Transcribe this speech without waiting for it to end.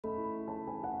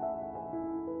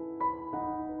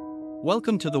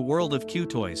Welcome to the world of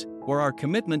QToys, where our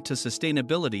commitment to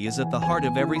sustainability is at the heart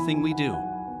of everything we do.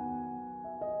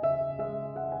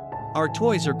 Our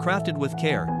toys are crafted with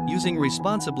care, using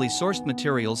responsibly sourced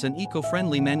materials and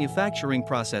eco-friendly manufacturing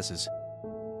processes.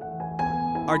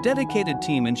 Our dedicated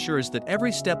team ensures that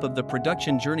every step of the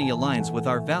production journey aligns with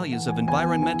our values of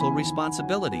environmental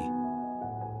responsibility.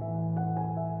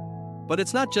 But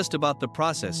it's not just about the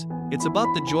process, it's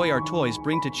about the joy our toys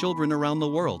bring to children around the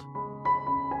world.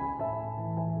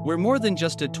 We're more than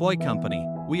just a toy company,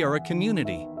 we are a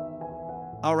community.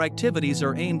 Our activities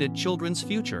are aimed at children's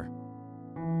future.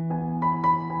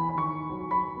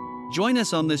 Join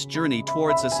us on this journey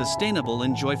towards a sustainable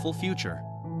and joyful future.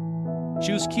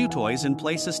 Choose QToys and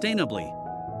play sustainably.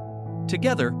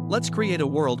 Together, let's create a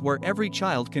world where every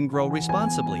child can grow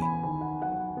responsibly.